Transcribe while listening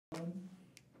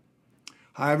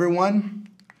Hi everyone.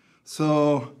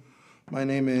 So my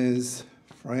name is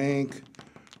Frank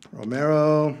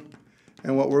Romero,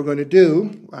 and what we're going to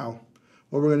do,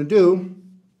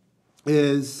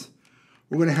 is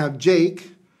we're going to have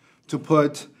Jake to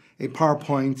put a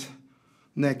PowerPoint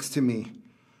next to me.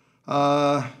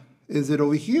 Is it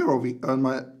over here, or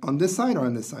on this side, or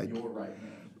on this side? Your right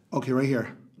hand. Okay, right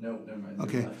here. No, never mind.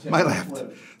 Okay, Left. my left.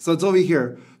 So it's over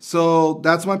here. So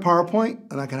that's my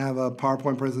PowerPoint, and I can have a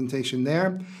PowerPoint presentation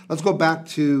there. Let's go back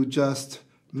to just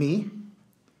me,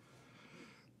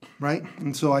 right?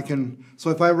 And so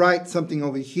if I write something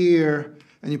over here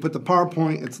and you put the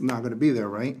PowerPoint, it's not going to be there,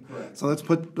 right? Correct. So let's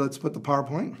put the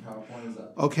PowerPoint. PowerPoint is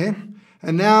up. Okay,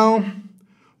 and now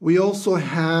we also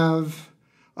have.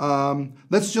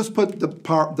 Let's just put the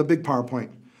big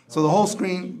PowerPoint. So the whole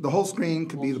screen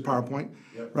could be the PowerPoint,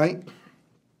 yep. Right?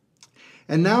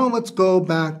 And now let's go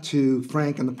back to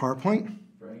Frank and the PowerPoint.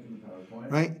 Frank and the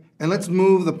PowerPoint. Right? And let's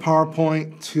move the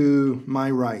PowerPoint to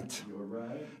my right. Your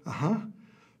right.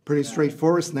 Pretty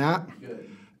straightforward. Snap. Good.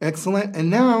 Excellent. And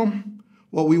now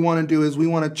what we want to do is we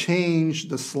want to change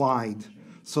the slide.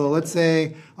 So let's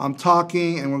say I'm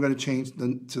talking and we're going to change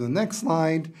to the next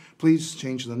slide. Please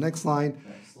change to the next slide.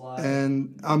 Next slide.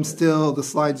 And the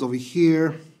slide's over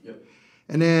here. Yep.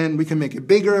 And then we can make it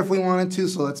bigger if we wanted to.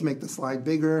 So let's make the slide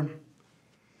bigger.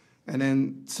 And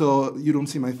then, so you don't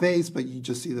see my face, but you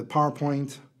just see the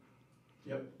PowerPoint.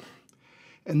 Yep.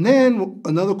 And then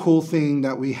another cool thing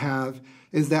that we have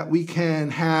is that we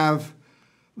can have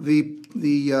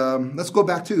let's go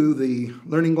back to the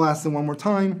learning glass one more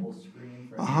time. Full screen,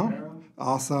 Frank Romero.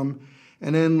 Awesome.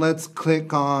 And then let's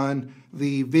click on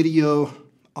the video,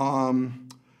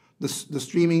 the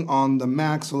streaming on the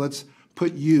Mac. So let's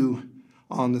put you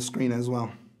on the screen as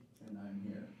well. And I'm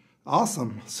here.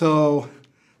 Awesome. So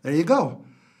there you go.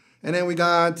 And then we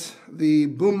got the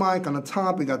boom mic on the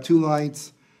top. We got 2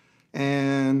 lights.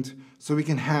 And so we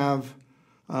can have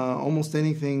almost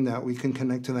anything that we can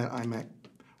connect to that iMac.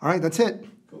 All right, that's it.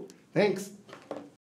 Cool. Thanks.